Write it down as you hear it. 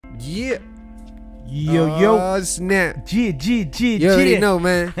Yeah. Yo. Snap. G. You already know,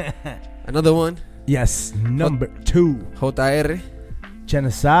 man. Another one. Yes, number 2. JR.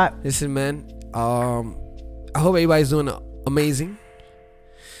 Genocide. Listen, man. I hope everybody's doing amazing.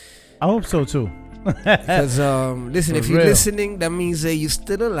 I hope so too. Because listen, if you're listening, that means that you're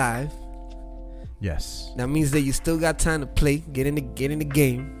still alive. Yes. That means that you still got time to play, get in the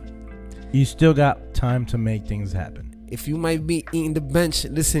game. You still got time to make things happen. If you might be eating the bench,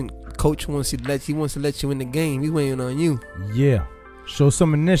 listen, coach wants to let you in the game. He's waiting on you. Yeah. Show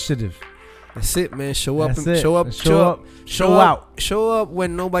some initiative. That's it, man. Show up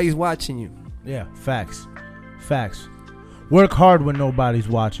when nobody's watching you. Yeah, facts. Work hard when nobody's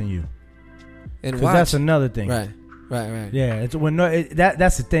watching you. And watch. That's another thing. Right. Yeah, it's when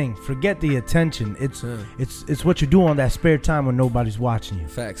that's the thing. Forget the attention. It's what you do on that spare time when nobody's watching you.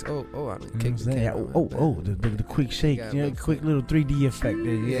 Facts. I kicked the camera. The quick shake, quick little 3D effect.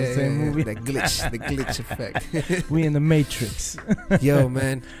 Same movie. The glitch effect. We in the Matrix. Yo,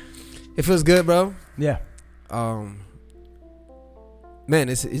 man, it feels good, bro. Yeah. Man,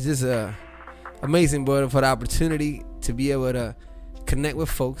 it's just amazing, bro, for the opportunity to be able to connect with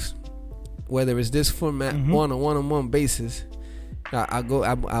folks. Whether it's this format on a one-on-one basis, I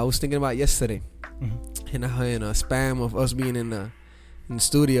was thinking about yesterday, in a spam of us being in the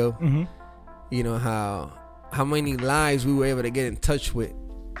studio. You know how many lives we were able to get in touch with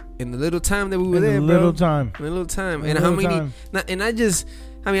in the little time that we were there, in a little time, and how many.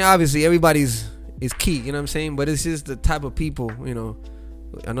 Obviously everybody's is key. You know what I'm saying? But it's just the type of people. You know,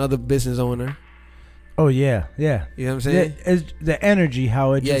 another business owner. Oh yeah. You know what I'm saying? It's the energy,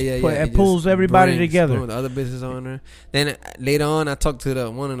 how it it pulls everybody together. The other business owner. Then later on, I talked to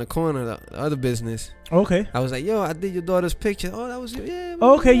the one in the corner, the other business. Okay. I was like, "Yo, I did your daughter's picture. Oh, that was you. Yeah."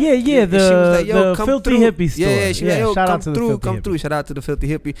 Okay, yeah. The, she was like, "Yo, the Filthy Hippie store. Yeah. She was like, "Yo, come through. Shout out to the Filthy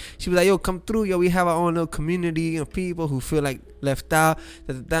Hippie. She was like, "Yo, come through. Yo, we have our own little community of people who feel like left out.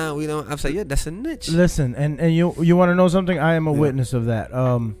 We don't." I was like, "Yeah, that's a niche." Listen, and you want to know something? I am a witness of that.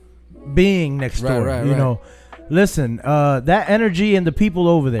 Being next door, you know. Listen, that energy and the people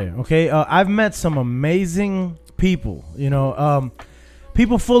over there, okay? I've met some amazing people, you know,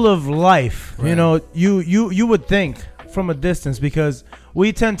 people full of life. You know, you would think from a distance, because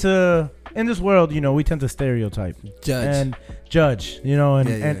we tend to, in this world, you know, we tend to stereotype, judge, you know,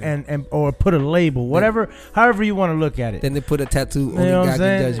 and or put a label, whatever, however you want to look at it. Then they put a tattoo, only God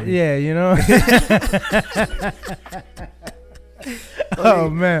can judge me. Yeah, you know. Oh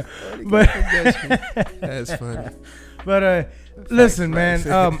man, but that's funny. But listen,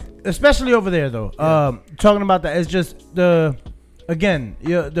 man. Especially over there, though. Talking about that, it's just the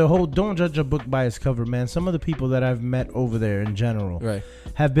whole don't judge a book by its cover, man. Some of the people that I've met over there in general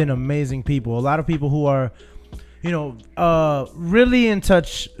have been amazing people. A lot of people who are, you know, really in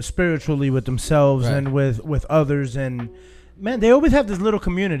touch spiritually with themselves and with others, and man, they always have this little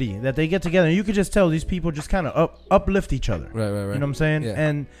community that they get together. And you could just tell these people just kind of uplift each other. Right. You know what I'm saying? Yeah.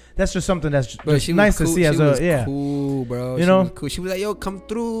 And that's just something that's just nice to see. Cool, bro. You know? Was cool. She was like, "Yo, come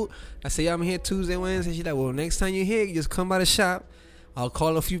through." I said, "Yeah, I'm here Tuesday, Wednesday." She's like, "Well, next time you're here, you just come by the shop. I'll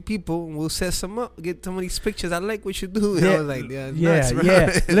call a few people and we'll set some up. Get some of these pictures. I like what you do." And I was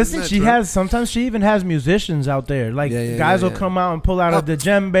like, Listen, sometimes she even has musicians out there. Like guys will come out and pull out the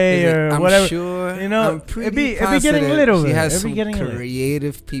djembe or whatever. Sure, you know, it be getting lit over there. She has some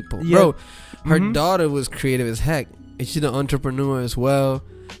creative people, bro. Her daughter was creative as heck, and she's an entrepreneur as well.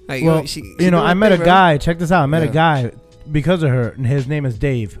 Like, well, I met a guy. Check this out. I met a guy because of her, and his name is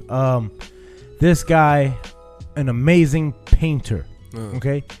Dave. This guy, an amazing painter.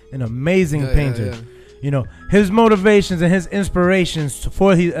 Okay, an amazing painter. You know, his motivations and his inspirations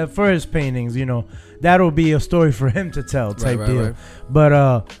for his paintings, you know, that'll be a story for him to tell type deal. Right.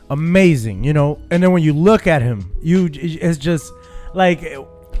 But amazing, you know. And then when you look at him, it's just like,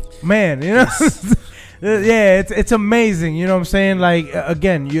 man, you know. It's amazing, you know what I'm saying? Like,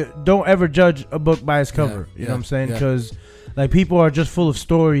 again, you don't ever judge a book by its cover. You know what I'm saying? Because like, people are just full of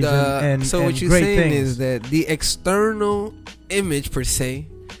stories and so what you're great saying things. Is that the external image per se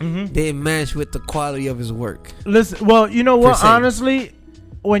didn't match with the quality of his work. Listen, well, you know what? Honestly,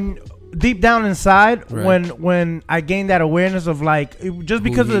 when deep down inside, when I gained that awareness of, like, just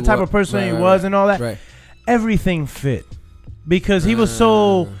because of the type of person he was and all that, everything fit, because he was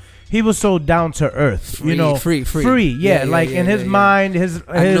so. He was so down to earth, free, you know, free. Yeah, in his mind, his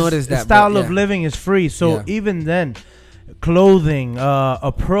style of living is free. So even then, clothing,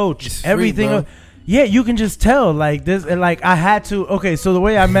 approach, it's everything. Free, you can just tell. Like this, like I had to. Okay, so the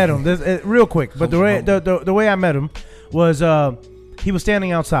way I met him, real quick, but the way I met him was he was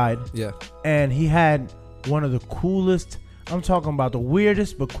standing outside. Yeah, and he had one of the coolest I'm talking about the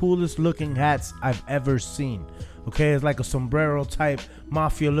weirdest but coolest looking hats I've ever seen. Okay, it's like a sombrero type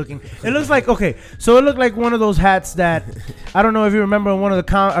mafia looking. It looks like, okay, so it looked like one of those hats that I don't know if you remember in one of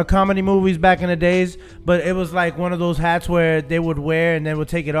the comedy movies back in the days, but it was like one of those hats where they would wear and then would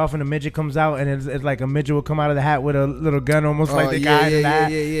take it off and a midget comes out and it's like a midget would come out of the hat with a little gun, almost like the guy in the hat,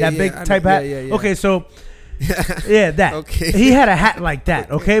 that big type hat. Okay, so yeah, that. Okay. He had a hat like that,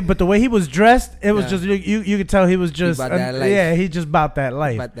 okay? But the way he was dressed, it was just, you could tell he was just, he just about that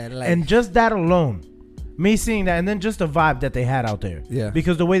life. And just that alone, me seeing that, and then just the vibe that they had out there. Yeah.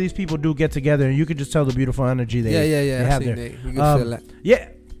 Because the way these people do get together, and you could just tell the beautiful energy they have there. You can feel that. Yeah.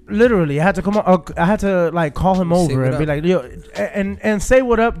 Literally, I had to come on. I had to like call him over and be like, yo, and say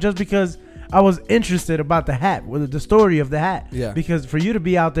what up, just because I was interested about the hat, with the story of the hat. Yeah. Because for you to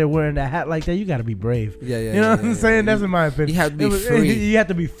be out there wearing that hat like that, you got to be brave. Yeah. You know what I'm saying? That's in my opinion. You have to be free. You have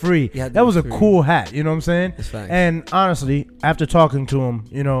to be free. That was a cool hat. You know what I'm saying? That's fine. And honestly, after talking to him,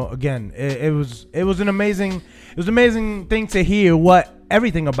 you know, again, it was an amazing thing to hear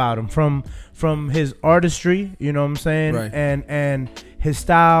everything about him, from his artistry. You know what I'm saying? Right. And his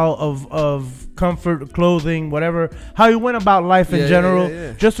style of comfort, clothing, whatever, how he went about life in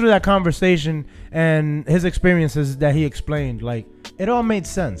general, just through that conversation and his experiences that he explained, like, it all made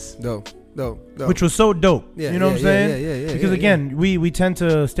sense. Dope. Which was so dope. You know what I'm saying? Yeah. Because again, we tend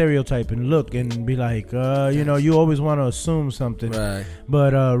to stereotype and look and be like, you know, you always want to assume something. Right.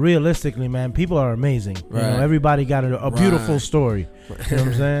 But realistically, man, people are amazing. Right. You know, everybody got a beautiful story. You know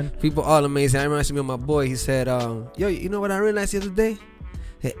what I'm saying? People all amazing. I remember me of my boy. He said, yo, you know what I realized the other day?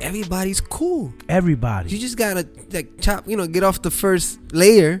 That everybody's cool. Everybody. You just gotta like chop, you know, get off the first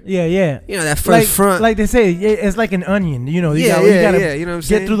layer. Yeah. You know, that first front. Like they say, it's like an onion. You know, you gotta you know what I'm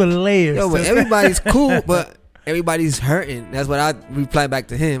saying? Get through the layers. Yo, but everybody's cool, but everybody's hurting. That's what I reply back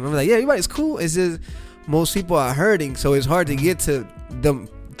to him. I'm like, yeah, everybody's cool. It's just most people are hurting, so it's hard to get to them,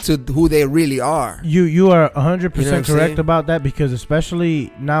 to who they really are. You are 100% correct about that, because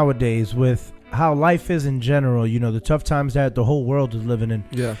especially nowadays with how life is in general, you know, the tough times that the whole world is living in.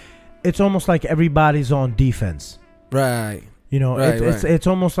 Yeah, it's almost like everybody's on defense. Right. You know, it's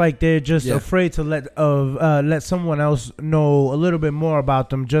almost like they're just afraid to let someone else know a little bit more about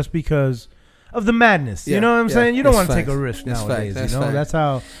them, just because of the madness. You know what I'm saying? You don't want to take a risk nowadays. You know, that's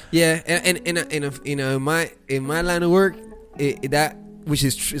how. Yeah, and you know, in my line of work, that which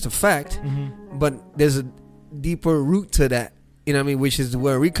is it's a fact, but there's a deeper root to that. You know what I mean? Which is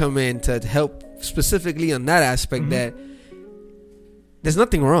where we come in to help specifically on that aspect, that there's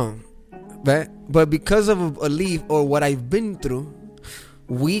nothing wrong, right? But because of a belief or what I've been through,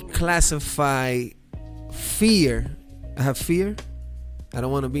 we classify fear. I have fear. I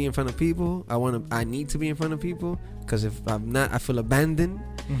don't want to be in front of people. I need to be in front of people, because if I'm not, I feel abandoned.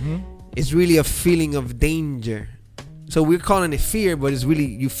 It's really a feeling of danger. So we're calling it fear, but it's really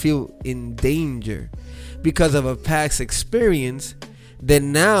you feel in danger because of a past experience.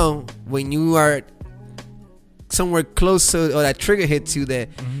 Then now when you are somewhere close to, or that trigger hits you, that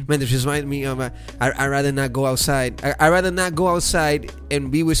man, this reminds me of I'd rather not go outside. I'd rather not go outside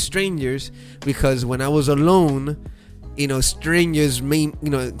and be with strangers, because when I was alone, you know, strangers mean, you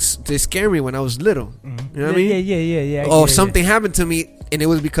know, they scare me when I was little. You know what I mean? Yeah. Or something happened to me and it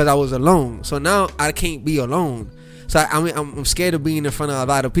was because I was alone. So now I can't be alone. So I'm scared of being in front of a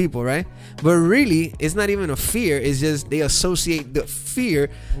lot of people, right? But really, it's not even a fear. It's just they associate the fear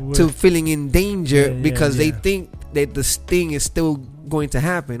to feeling in danger, because they think that this thing is still going to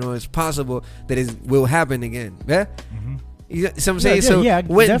happen, or it's possible that it will happen again. Yeah? You know what I'm saying? So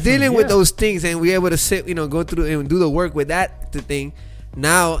when dealing with those things, and we're able to sit, you know, go through and do the work with that thing,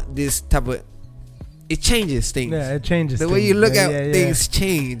 now this type of, it changes things. Yeah, it changes the way you look at things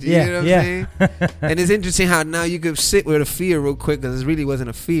change. You know what I'm saying? And it's interesting how now you could sit with a fear real quick, because it really wasn't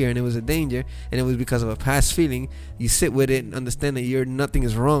a fear and it was a danger, and it was because of a past feeling. You sit with it and understand that nothing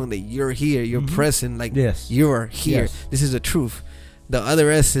is wrong, that you're here, you're present, like you're here. This is the truth. The other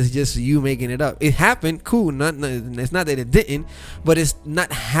rest is just you making it up. It happened, cool. It's not that it didn't, but it's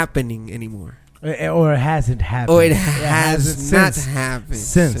not happening anymore. Or it hasn't happened. Or it has not happened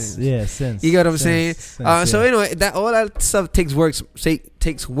since. Since. You get what I'm saying? So anyway, that all that stuff takes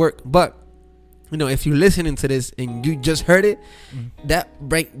work. But you know, if you're listening to this and you just heard it, that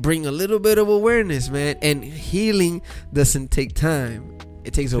bring a little bit of awareness, man. And healing doesn't take time.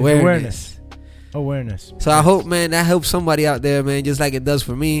 It takes awareness. So I hope, man, that helps somebody out there, man, just like it does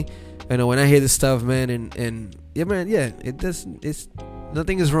for me. You know, when I hear this stuff, man, and it does. It's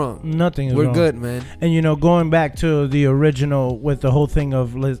nothing is wrong. We're good, man. And you know, going back to the original with the whole thing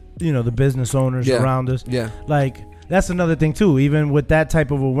of, you know, the business owners around us. Yeah. Like, that's another thing too. Even with that type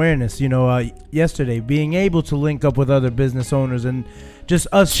of awareness, yesterday being able to link up with other business owners and just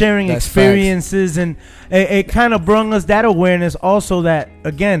us sharing experiences, and it kind of brought us that awareness. Also, that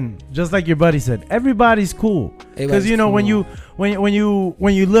again, just like your buddy said, everybody's cool. Because cool. when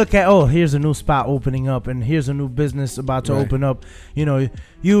you look at, here's a new spot opening up, and here's a new business about to open up.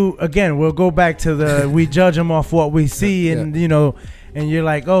 You again, we'll go back to we judge them off what we see, and and you're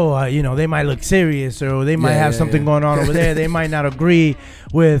like, they might look serious, or they might have something going on over there. They might not agree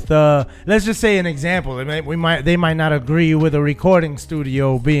with, let's just say an example. They might not agree with a recording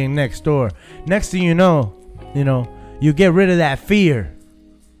studio being next door. Next thing you know, you get rid of that fear,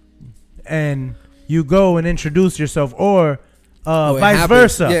 and you go and introduce yourself, or vice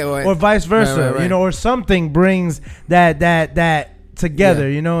versa, or vice versa, right. Or something brings that together,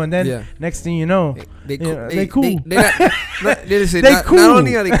 and then next thing you know, they cool. Not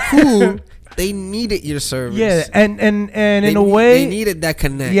only are they cool, they needed your service. Yeah, and in a way, they needed that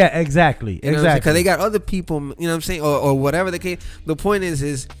connect. Yeah, exactly. Because they got other people, you know what I'm saying, or whatever the case. The point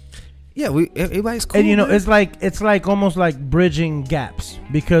is everybody's cool. And it's like almost like bridging gaps,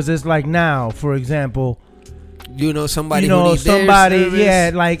 because it's like now, for example, somebody who needs their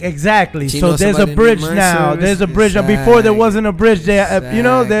service. Exactly. So there's a bridge now. There's a bridge. Before there wasn't a bridge there.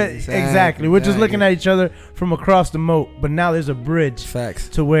 Exactly. We're just looking at each other from across the moat, but now there's a bridge. Facts.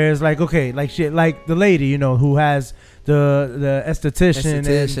 To where it's like, okay, like shit, like the lady, who has the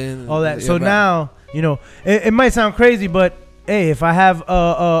esthetician and all that. So now, it might sound crazy, but hey, if I have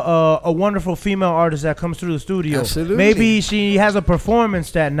a wonderful female artist that comes through the studio, absolutely. Maybe she has a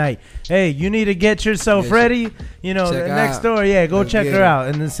performance that night. Hey, you need to get yourself ready. Next door, go check her out,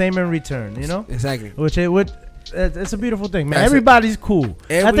 and the same in return. Exactly. Which it's a beautiful thing, man. Everybody's cool.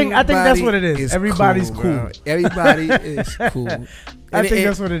 I think that's what it is. Everybody's cool. Everybody is cool. I think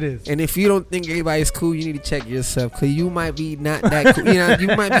that's what it is. And if you don't think everybody's cool, you need to check yourself, because you might be not that cool.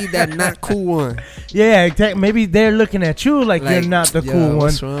 You might be that not cool one. Yeah, maybe they're looking at you like you're not the cool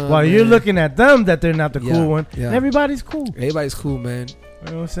one, while you're looking at them that they're not the cool one. Yeah. And everybody's cool. Everybody's cool, man.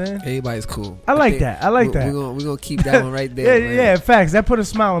 You know what I'm saying? Everybody's cool. I like that. We're gonna keep that one right there. Yeah, facts. That put a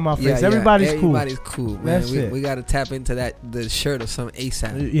smile on my face. Everybody's cool. Everybody's cool, man. We gotta tap into the shirt or something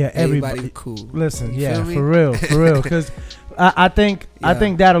ASAP. Yeah, everybody's cool. Listen, for real, because I think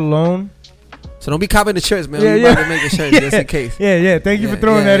that alone. So don't be copying the shirts, man. We're about to make a shirt just in case. Yeah. Thank you for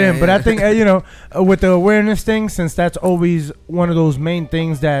throwing that in. But I think with the awareness thing, since that's always one of those main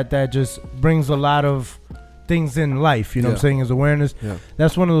things that just brings a lot of things in life, what I'm saying, is awareness.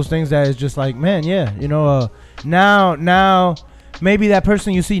 That's one of those things that is just like, man, now maybe that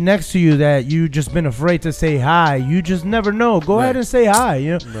person you see next to you that you just been afraid to say hi, you just never know. Go ahead and say hi.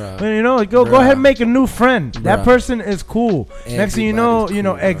 Go ahead and make a new friend. That person is cool. Next thing you know,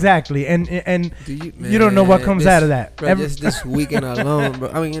 cool, exactly. And you don't know what comes out of that. Just this weekend alone, bro.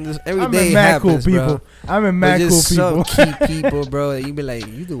 I mean, every I'm day in mad happens, cool people. Bro. I'm in mad cool people. Some key people, bro. That you be like,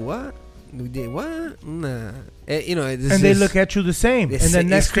 you do what? You did what? Nah. And they look at you the same. And then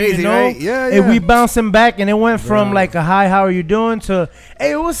next thing you know, right? if we bouncing back, and it went from like a hi, how are you doing, to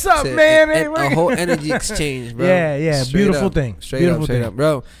hey, what's up, man? A whole energy exchange, bro. Yeah. Beautiful thing. Straight up,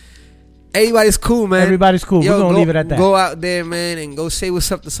 bro. Everybody's cool, man. Everybody's cool. We're going to leave it at that. Go out there, man, and go say what's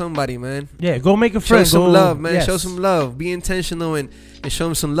up to somebody, man. Yeah, go make a friend. Show some love, man. Yes. Show some love. Be intentional and show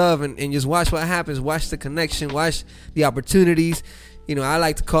them some love, and just watch what happens. Watch the connection. Watch the opportunities. I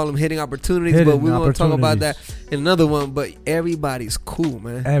like to call them hitting opportunities, but we're going to talk about that in another one. But everybody's cool,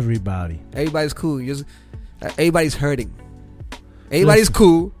 man. Everybody's cool. Everybody's hurting. Everybody's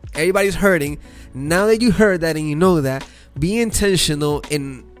cool. Everybody's hurting. Now that you heard that and you know that, be intentional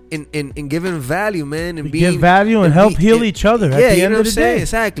in giving value, man, and give value and help heal each other. At the end of the day,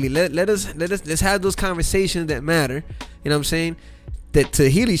 exactly. Let's have those conversations that matter. You know what I'm saying? That to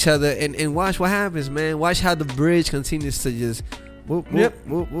heal each other and watch what happens, man. Watch how the bridge continues to just. Whoop,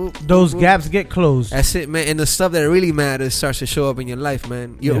 those gaps get closed. That's it, man. And the stuff that really matters starts to show up in your life,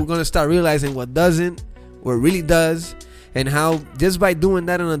 man. You're gonna start realizing what doesn't, what really does, and how just by doing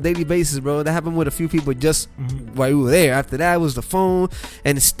that on a daily basis, bro. That happened with a few people just while we were there. After that was the phone,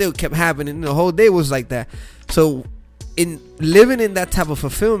 and it still kept happening. The whole day was like that. So in living in that type of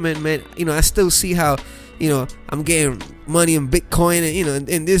fulfillment, man, I still see how I'm getting money in Bitcoin, and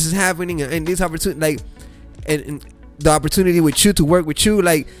and this is happening, and this opportunity, like and the opportunity with you to work with you,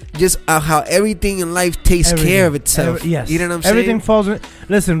 like just how everything in life takes care of itself. Yes, you know what I'm saying? Everything falls in.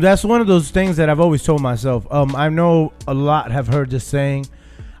 Listen, that's one of those things that I've always told myself. I know a lot have heard this saying.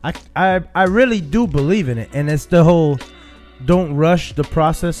 I really do believe in it, and it's the whole don't rush the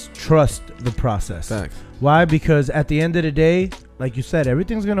process, trust the process. Facts. Why? Because at the end of the day, like you said,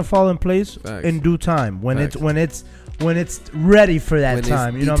 everything's gonna fall in place Facts. in due time when Facts. it's ready for that When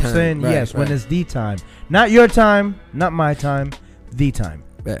time. it's You know what I'm the saying? time. Yes, Right, when right. it's the time, not your time, not my time, the time.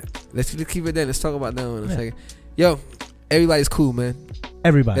 Bet. Let's just keep it there. Let's talk about that one in a second. Yo, everybody's cool, man.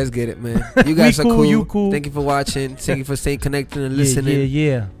 Everybody. Let's get it, man. You guys are cool. You cool. Thank you for watching. Thank you for staying connected and listening.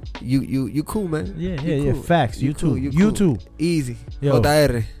 Yeah. You cool, man. Yeah. Facts. You too. You You cool. too. Easy. Yo.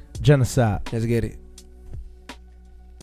 JR. Genocide. Let's get it.